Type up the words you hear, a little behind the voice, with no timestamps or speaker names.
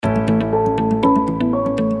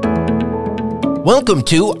Welcome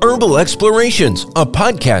to Herbal Explorations, a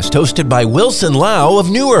podcast hosted by Wilson Lau of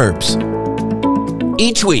New Herbs.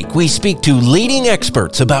 Each week, we speak to leading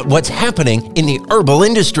experts about what's happening in the herbal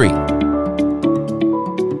industry.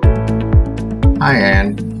 Hi,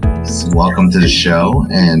 Anne. Welcome to the show,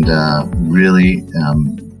 and really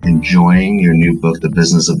enjoying your new book, The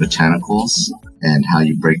Business of Botanicals, and how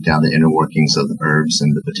you break down the inner workings of the herbs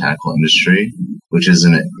in the botanical industry, which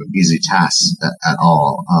isn't an easy task at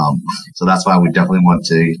all. So that's why we definitely want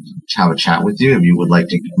to have a chat with you. If you would like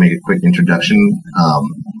to make a quick introduction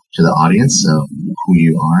to the audience of who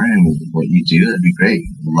you are and what you do, that'd be great.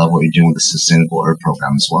 Love what you're doing with the Sustainable Herb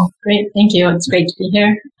Program as well. Great, thank you. It's great to be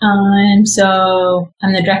here. I'm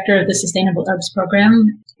the director of the Sustainable Herbs Program,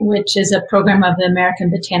 which is a program of the American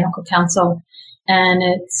Botanical Council. And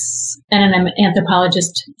I'm an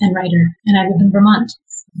anthropologist and writer, and I live in Vermont.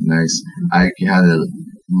 Nice. I had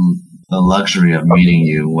the luxury of meeting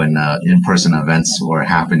you when in-person events were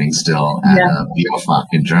happening still at Biofach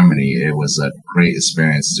in Germany. It was a great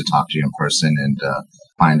experience to talk to you in person and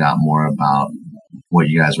find out more about what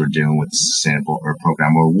you guys were doing with the Sustainable Herb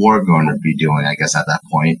Program, or were going to be doing, I guess, at that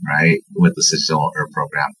point, right, with the Sustainable Herb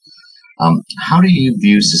Program. How do you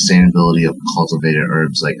view sustainability of cultivated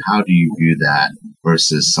herbs? Like, how do you view that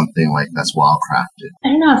versus something like that's wildcrafted? I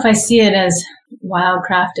don't know if I see it as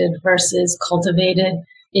wildcrafted versus cultivated.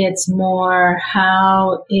 It's more,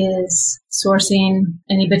 how is sourcing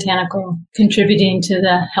any botanical contributing to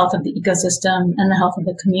the health of the ecosystem and the health of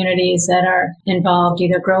the communities that are involved,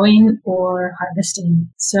 either growing or harvesting.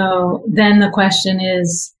 So then the question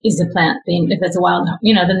is the plant being, if it's a wild,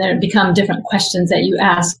 then there become different questions that you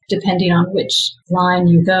ask depending on which line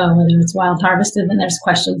you go. Whether it's wild harvested, then there's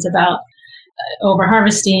questions about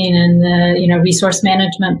over-harvesting and the resource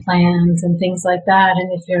management plans and things like that.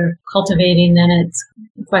 And if you're cultivating, then it's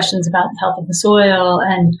questions about the health of the soil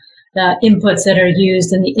and the inputs that are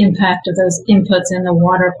used and the impact of those inputs in the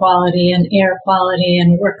water quality and air quality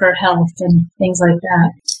and worker health and things like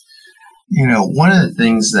that. One of the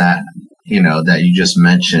things that you just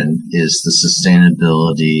mentioned is the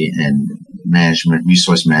sustainability and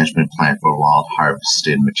resource management plan for wild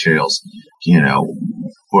harvested materials.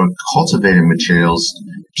 For cultivated materials,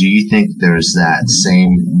 do you think there's that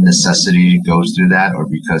same necessity to go through that, or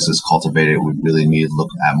because it's cultivated, we really need to look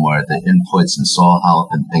at more of the inputs and soil health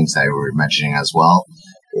and things that you were mentioning as well?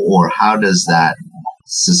 Or how does that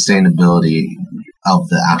sustainability of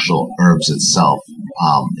the actual herbs itself,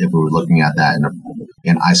 if we were looking at that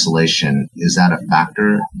in isolation, is that a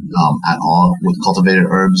factor at all with cultivated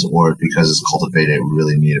herbs, or because it's cultivated, we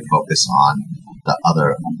really need to focus on the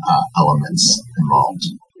other elements involved?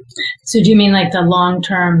 So do you mean like the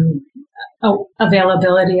long-term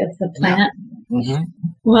availability of the plant? Yeah. Mm-hmm.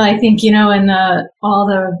 Well, I think, in all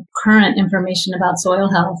the current information about soil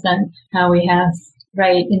health and how we have,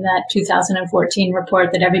 right, in that 2014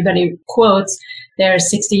 report that everybody quotes,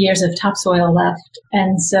 there's 60 years of topsoil left.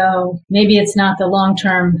 And so maybe it's not the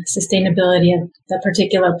long-term sustainability of the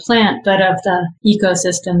particular plant, but of the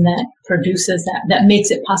ecosystem that produces that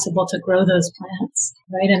makes it possible to grow those plants,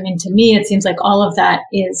 right? I mean, to me, it seems like all of that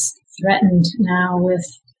is threatened now with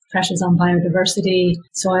pressures on biodiversity,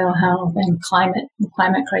 soil health, and the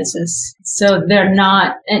climate crisis. So they're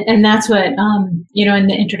not, and that's what, in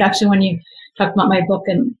the introduction, when you talk about my book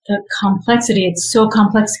and the complexity, it's so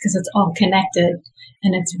complex because it's all connected.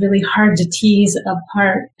 And it's really hard to tease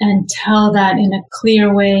apart and tell that in a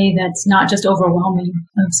clear way that's not just overwhelming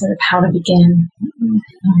of sort of how to begin.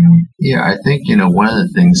 Yeah, I think, one of the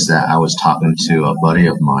things that I was talking to a buddy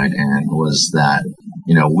of mine, and was that,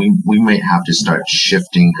 we may have to start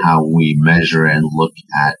shifting how we measure and look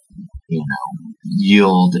at,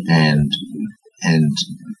 yield and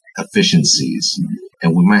efficiencies.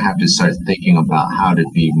 And we might have to start thinking about how to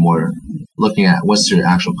be more looking at what's your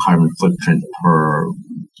actual carbon footprint per,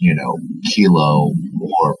 kilo,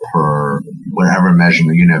 or per whatever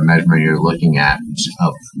unit of measurement you're looking at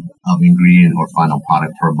of ingredient or final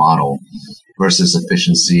product per bottle, versus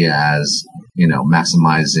efficiency as,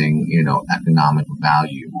 maximizing, economic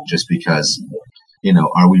value, just because,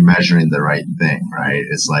 are we measuring the right thing, right?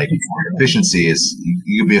 It's like efficiency is,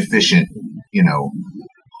 you can be efficient,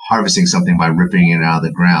 harvesting something by ripping it out of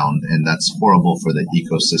the ground, and that's horrible for the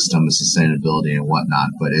ecosystem and sustainability and whatnot,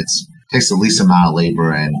 but it takes the least amount of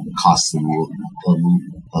labor and costs the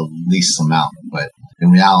least amount. But in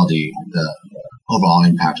reality, the overall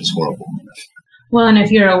impact is horrible. Well, and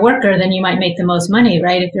if you're a worker, then you might make the most money,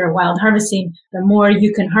 right? If you're wild harvesting, the more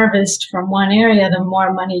you can harvest from one area, the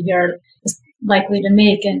more money you're likely to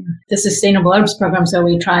make. And the Sustainable Herbs Program, so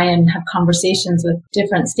we try and have conversations with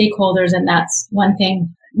different stakeholders, and that's one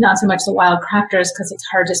thing not so much the wild crafters because it's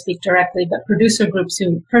hard to speak directly, but producer groups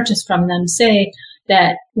who purchase from them say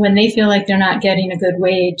that when they feel like they're not getting a good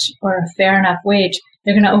wage or a fair enough wage,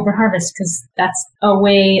 they're going to overharvest because that's a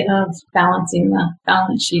way of balancing the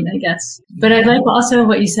balance sheet, I guess. But I like also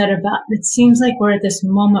what you said about, it seems like we're at this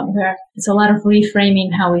moment where it's a lot of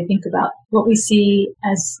reframing how we think about what we see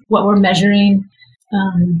as what we're measuring.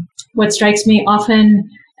 What strikes me often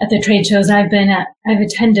at the trade shows I've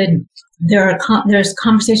attended, there's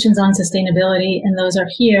conversations on sustainability, and those are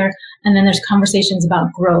here. And then there's conversations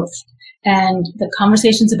about growth. And the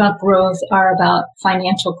conversations about growth are about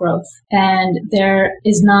financial growth. And there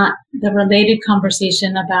is not the related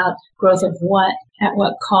conversation about growth of what, at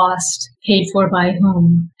what cost, paid for by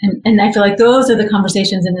whom. And I feel like those are the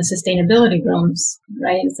conversations in the sustainability rooms,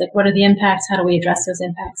 right? It's like, what are the impacts? How do we address those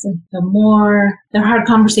impacts? And they're hard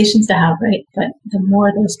conversations to have, right? But the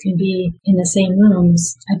more those can be in the same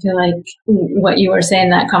rooms, I feel like what you were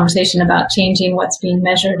saying, that conversation about changing what's being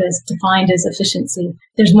measured as defined as efficiency,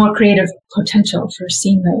 there's more creative potential for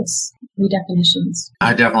seeing those redefinitions.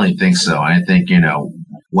 I definitely think so. I think,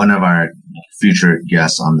 one of our future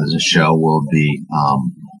guests on the show will be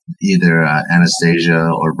either Anastasia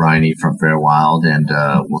or Bryony from Fair Wild, and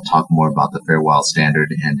we'll talk more about the Fair Wild standard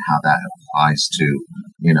and how that applies to,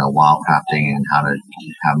 wild crafting and how to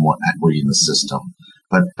have more equity in the system.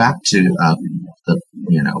 But back to the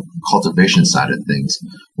cultivation side of things,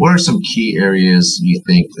 what are some key areas you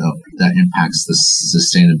think of that impacts the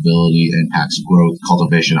sustainability, impacts growth,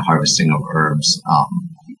 cultivation, and harvesting of herbs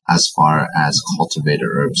as far as cultivated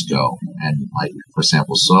herbs go? And like, for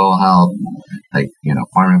example, soil health,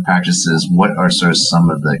 farming practices, what are sort of some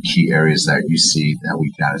of the key areas that you see that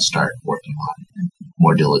we've got to start working on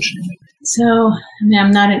more diligently? So,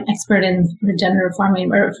 I'm not an expert in regenerative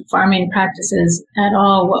farming or farming practices at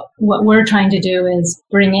all. What we're trying to do is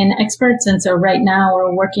bring in experts. And so right now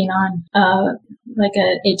we're working on like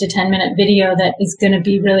a 8 to 10 minute video that is going to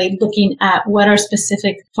be really looking at what are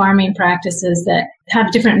specific farming practices that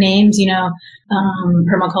have different names,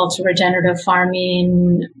 permaculture, regenerative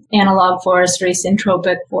farming, analog forestry,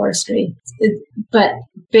 syntropic forestry. But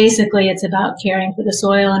basically it's about caring for the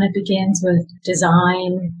soil, and it begins with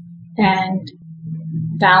design and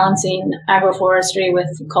balancing agroforestry with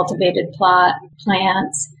cultivated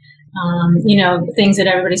plants, things that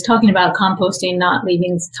everybody's talking about, composting, not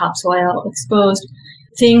leaving topsoil exposed.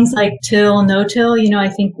 Things like till, no-till, I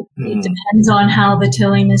think it depends on how the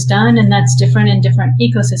tilling is done, and that's different in different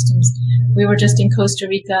ecosystems. We were just in Costa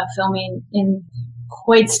Rica filming in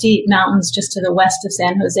quite steep mountains just to the west of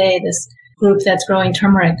San Jose, this group that's growing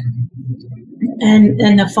turmeric.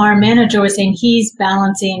 And the farm manager was saying he's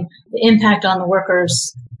balancing the impact on the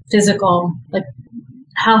workers' physical, like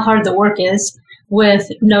how hard the work is, with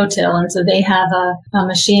no-till. And so they have a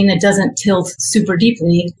machine that doesn't tilt super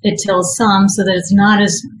deeply. It tills some so that it's not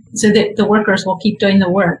so that the workers will keep doing the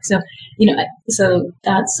work. So, so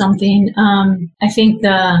that's something. I think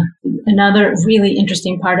another really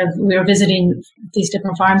interesting part of, we were visiting these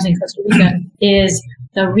different farms in Costa Rica, is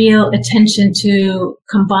the real attention to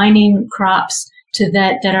combining crops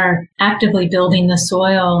that are actively building the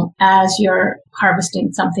soil as you're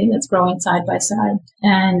harvesting something that's growing side by side.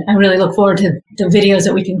 And I really look forward to the videos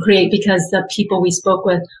that we can create, because the people we spoke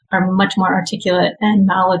with are much more articulate and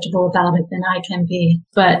knowledgeable about it than I can be.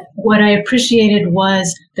 But what I appreciated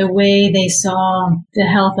was the way they saw the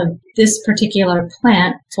health of this particular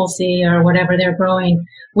plant, tulsi or whatever they're growing,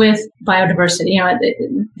 with biodiversity.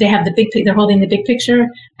 They have they're holding the big picture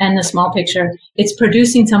and the small picture. It's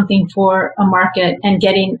producing something for a market and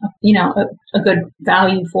getting, a good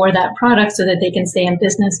value for that product so that they can stay in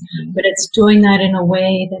business. But it's doing that in a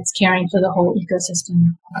way that's caring for the whole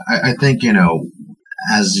ecosystem. I think,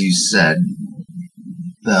 as you said,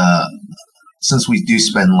 since we do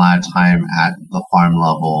spend a lot of time at the farm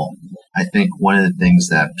level, I think one of the things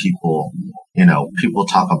that people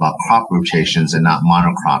talk about crop rotations and not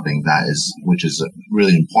monocropping, which is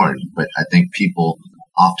really important. But I think people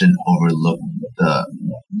often overlook the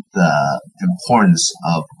importance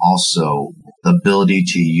of also the ability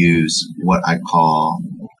to use what I call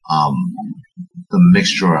the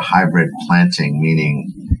mixture or hybrid planting,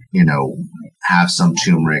 meaning, have some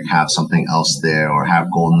turmeric, have something else there, or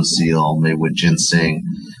have golden seal made with ginseng,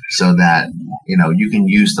 so that, you can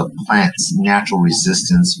use the plant's natural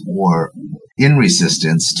resistance or in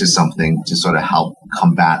resistance to something to sort of help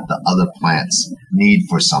combat the other plant's need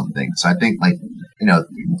for something. So I think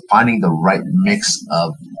finding the right mix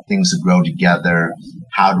of things to grow together,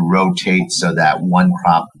 how to rotate so that one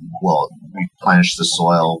crop will replenish the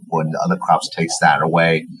soil when the other crops takes that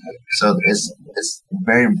away. So it's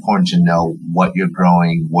very important to know what you're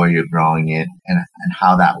growing, where you're growing it, and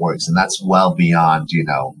how that works. And that's well beyond,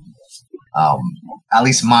 at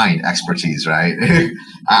least mine expertise, right?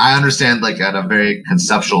 I understand like at a very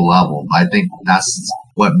conceptual level, but I think that's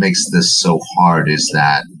what makes this so hard is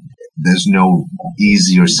that there's no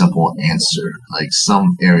easy or simple answer. Like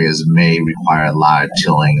some areas may require a lot of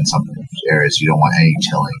tilling, and some areas you don't want any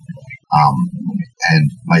tilling,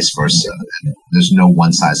 and vice versa. And there's no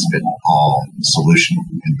one size fits all solution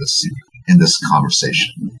in this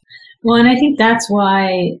conversation. Well, and I think that's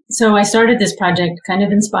why, so I started this project kind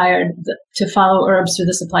of inspired to follow herbs through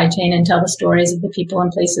the supply chain and tell the stories of the people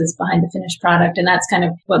and places behind the finished product. And that's kind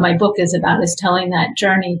of what my book is about, is telling that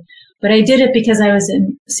journey. But I did it because I was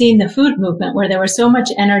seeing the food movement where there was so much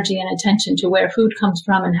energy and attention to where food comes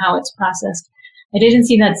from and how it's processed. I didn't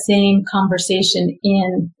see that same conversation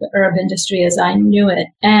in the herb industry as I knew it.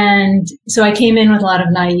 And so I came in with a lot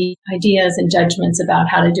of naive ideas and judgments about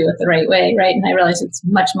how to do it the right way, right? And I realized it's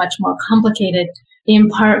much, much more complicated, in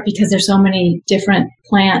part because there's so many different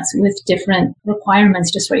plants with different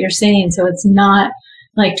requirements, just what you're saying. So it's not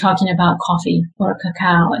like talking about coffee or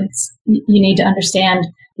cacao. You need to understand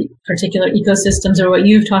particular ecosystems, or what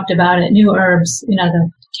you've talked about at New Herbs,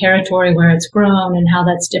 the territory where it's grown and how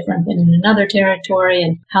that's different than in another territory,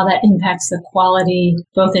 and how that impacts the quality,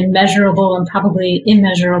 both in measurable and probably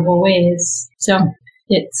immeasurable ways. So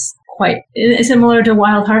it's quite similar to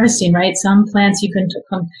wild harvesting, right? Some plants you can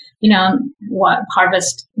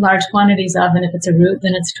harvest large quantities of, and if it's a root,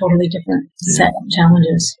 then it's a totally different set of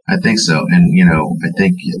challenges. I think so. And, I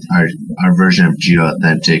think our version of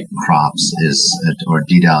geo-authentic crops or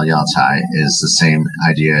Didal Yatai is the same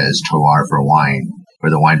idea as terroir for wine, for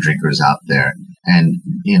the wine drinkers out there. And,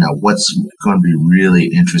 what's going to be really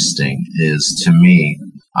interesting is, to me,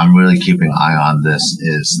 I'm really keeping an eye on this,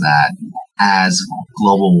 is that as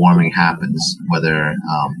global warming happens, whether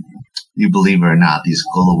you believe it or not, these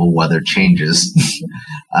global weather changes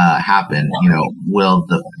happen, will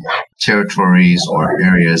the territories or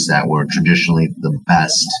areas that were traditionally the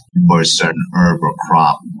best for a certain herb or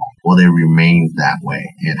crop, will they remain that way?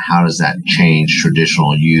 And how does that change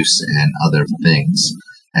traditional use and other things?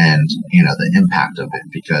 And, the impact of it,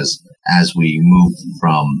 because as we move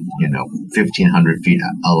from, 1,500 feet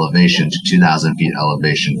elevation to 2,000 feet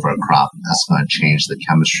elevation for a crop, that's going to change the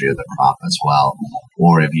chemistry of the crop as well.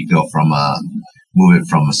 Or if you go move it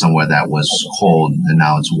from somewhere that was cold and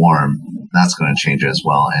now it's warm, that's going to change it as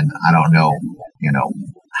well. And I don't know,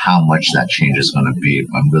 how much that change is going to be.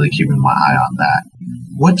 I'm really keeping my eye on that.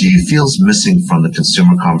 What do you feel is missing from the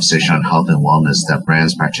consumer conversation on health and wellness that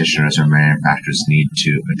brands, practitioners, or manufacturers need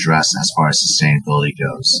to address as far as sustainability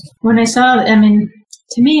goes? When I saw,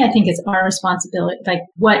 to me, I think it's our responsibility. Like,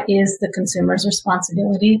 what is the consumer's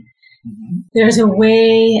responsibility? Mm-hmm. There's a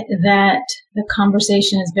way that the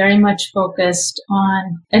conversation is very much focused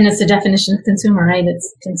on, and it's the definition of consumer, right?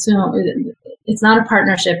 It's not a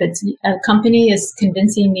partnership. It's a company is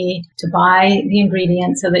convincing me to buy the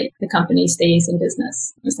ingredients so that the company stays in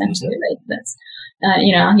business, essentially, right? That's,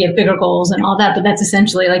 you have bigger goals and all that, but that's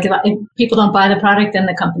essentially like if people don't buy the product, then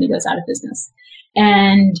the company goes out of business.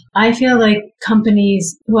 And I feel like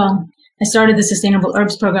companies, I started the Sustainable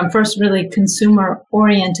Herbs program first really consumer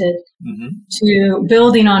oriented, mm-hmm. to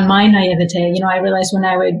building on my naivete. I realized when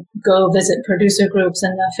I would go visit producer groups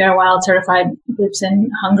and the Fair Wild certified groups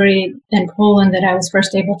in Hungary and Poland that I was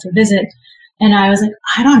first able to visit. And I was like,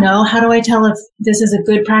 I don't know, how do I tell if this is a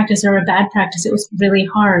good practice or a bad practice? It was really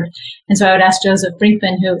hard. And so I would ask Joseph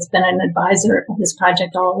Brinkman, who's been an advisor of this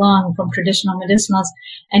project all along from traditional medicinals.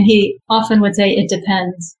 And he often would say, it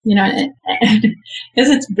depends, because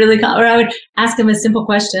it's really, or I would ask him a simple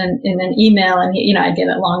question in an email and, I'd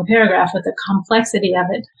get a long paragraph with the complexity of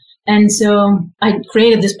it. And so I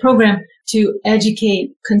created this program to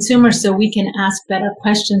educate consumers so we can ask better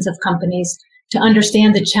questions of companies to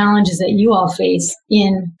understand the challenges that you all face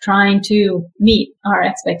in trying to meet our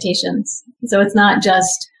expectations. So it's not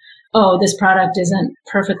just, this product isn't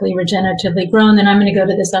perfectly regeneratively grown, then I'm going to go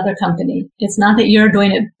to this other company. It's not that you're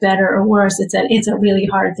doing it better or worse. It's that it's a really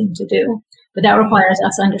hard thing to do. But that requires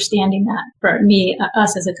us understanding that, for me,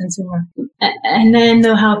 us as a consumer. And then,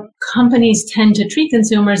 though, how companies tend to treat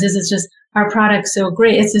consumers is it's just, our product's so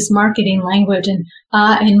great. It's this marketing language. And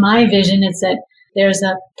in my vision, it's that there's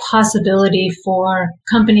a possibility for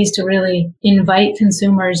companies to really invite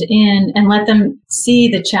consumers in and let them see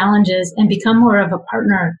the challenges and become more of a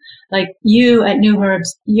partner. Like you at New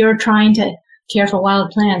Herbs, you're trying to care for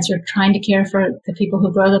wild plants. You're trying to care for the people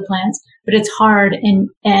who grow the plants, but it's hard. And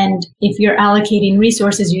if you're allocating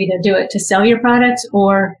resources, you either do it to sell your products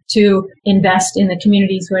or to invest in the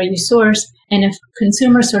communities where you source. And if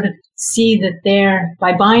consumers sort of see that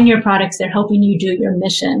by buying your products, they're helping you do your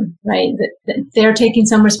mission, right? That they're taking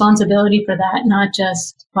some responsibility for that, not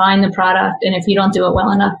just buying the product, and if you don't do it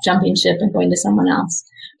well enough, jumping ship and going to someone else.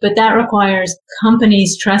 But that requires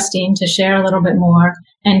companies trusting to share a little bit more,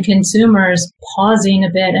 and consumers pausing a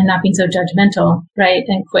bit and not being so judgmental, right,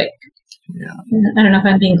 and quick. Yeah. I don't know if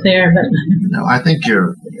I'm being clear, but no, I think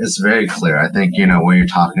it's very clear. I think, what you're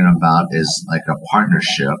talking about is like a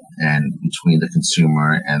partnership and between the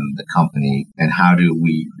consumer and the company, and how do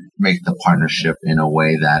we make the partnership in a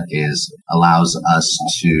way that allows us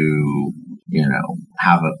to,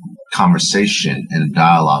 have a conversation and a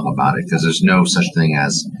dialogue about it, because there's no such thing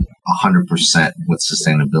as 100% with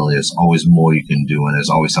sustainability. There's always more you can do, and there's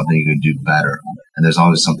always something you can do better, and there's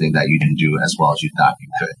always something that you didn't do as well as you thought you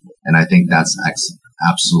could. And I think that's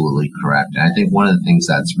absolutely correct. And I think one of the things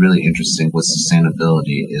that's really interesting with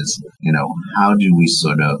sustainability is, how do we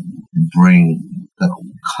sort of bring the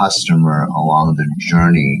customer along the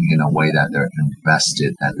journey in a way that they're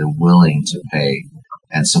invested, that they're willing to pay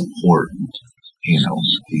and support,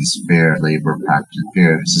 these fair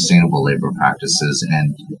sustainable labor practices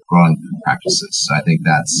and growing practices. So I think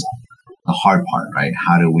that's the hard part, right?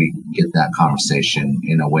 How do we get that conversation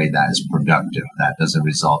in a way that is productive, that doesn't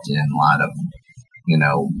result in a lot of,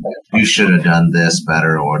 you should have done this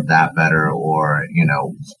better or that better, or,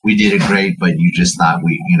 we did it great, but you just thought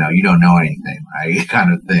you don't know anything, right?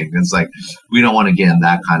 Kind of thing. It's like, we don't want to get in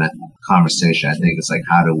that kind of conversation. I think it's like,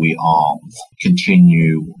 how do we all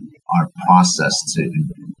continue our process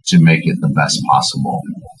to make it the best possible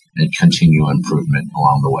and continue improvement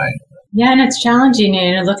along the way? Yeah, and it's challenging,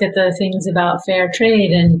 to look at the things about fair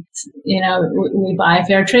trade, and, we buy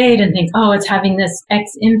fair trade and think, oh, it's having this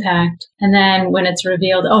X impact. And then when it's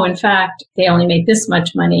revealed, oh, in fact, they only make this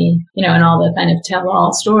much money, and all the kind of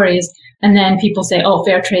tell-all stories. And then people say, oh,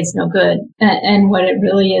 fair trade's no good. And what it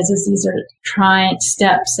really is these are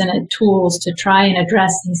steps and tools to try and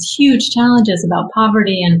address these huge challenges about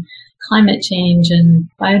poverty and climate change and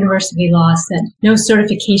biodiversity loss that no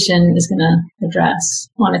certification is going to address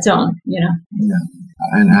on its own, Yeah.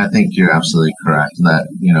 And I think you're absolutely correct that,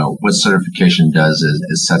 what certification does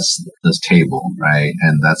is sets this table, right?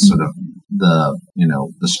 And that's sort of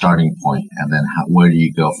the starting point. And then where do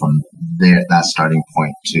you go from there, that starting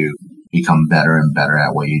point, to become better and better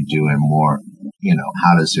at what you do, and more,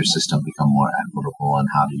 how does your system become more equitable, and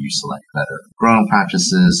how do you select better growing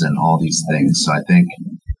practices and all these things? So I think,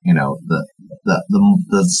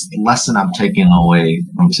 the lesson I'm taking away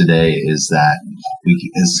from today is that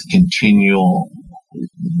is continual.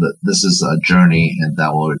 This is a journey, and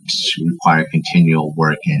that will require continual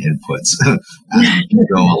work and inputs as we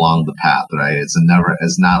go along the path, right? It's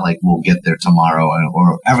not like we'll get there tomorrow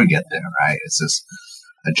or ever get there, right? It's just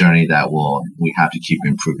a journey that we have to keep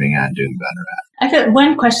improving and doing better at. I got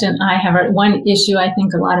one question I have, or one issue I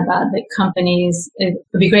think a lot about that it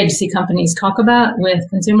would be great to see companies talk about with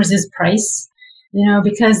consumers, is price.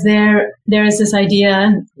 Because there is this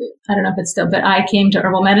idea, I don't know if it's still, but I came to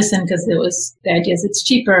herbal medicine because the idea is it's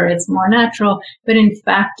cheaper, it's more natural, but in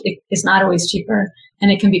fact, it's not always cheaper,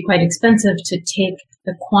 and it can be quite expensive to take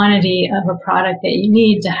the quantity of a product that you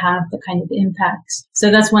need to have the kind of impacts. So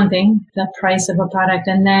that's one thing, the price of a product,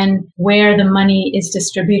 and then where the money is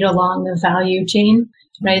distributed along the value chain.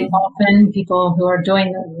 Right. Often people who are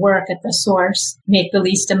doing the work at the source make the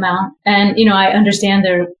least amount. And, I understand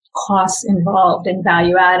there are costs involved and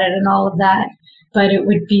value added and all of that. But it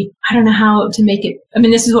would be, I don't know how to make it. I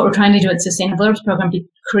mean, this is what we're trying to do at Sustainable Herbs Program, to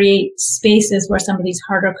create spaces where some of these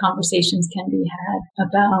harder conversations can be had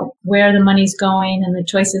about where the money's going and the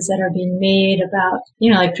choices that are being made about,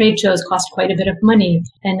 like trade shows cost quite a bit of money.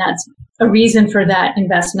 And that's a reason for that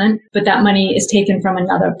investment. But that money is taken from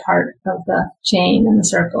another part of the chain and the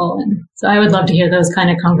circle. And so I would love to hear those kind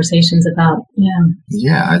of conversations about,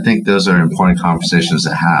 Yeah, I think those are important conversations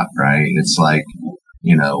to have, right? It's like,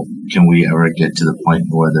 can we ever get to the point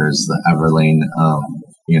where there's the Everlane of,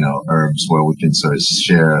 herbs, where we can sort of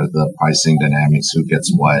share the pricing dynamics, who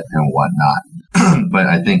gets what and whatnot. But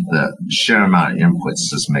I think the sheer amount of inputs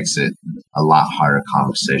just makes it a lot harder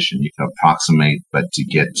conversation. You can approximate, but to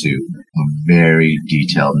get to a very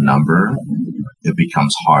detailed number, it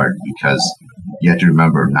becomes hard, because you have to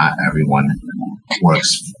remember not everyone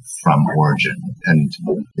works from origin. And,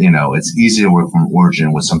 it's easier to work from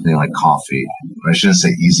origin with something like coffee. I shouldn't say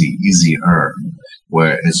easier,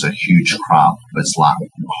 where it's a huge crop, but it's a lot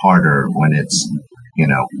harder when it's,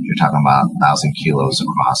 you're talking about 1,000 kilos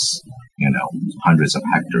across, hundreds of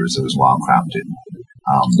hectares. It was wild crafted.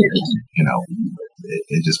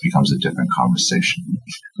 It just becomes a different conversation.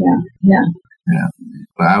 Yeah.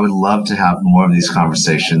 But I would love to have more of these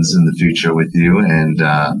conversations in the future with you. And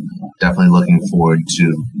definitely looking forward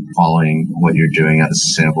to following what you're doing at the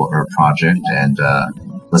Sustainable Herb Project. And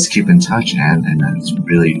let's keep in touch, Anne. And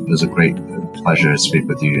it was a great pleasure to speak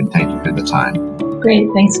with you. And thank you for the time. Great.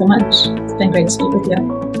 Thanks so much. It's been great to speak with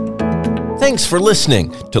you. Thanks for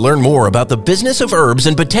listening. To learn more about the business of herbs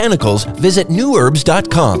and botanicals, visit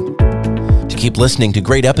newherbs.com. To keep listening to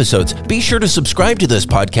great episodes, be sure to subscribe to this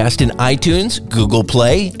podcast in iTunes, Google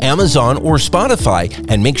Play, Amazon, or Spotify,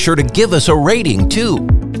 and make sure to give us a rating too.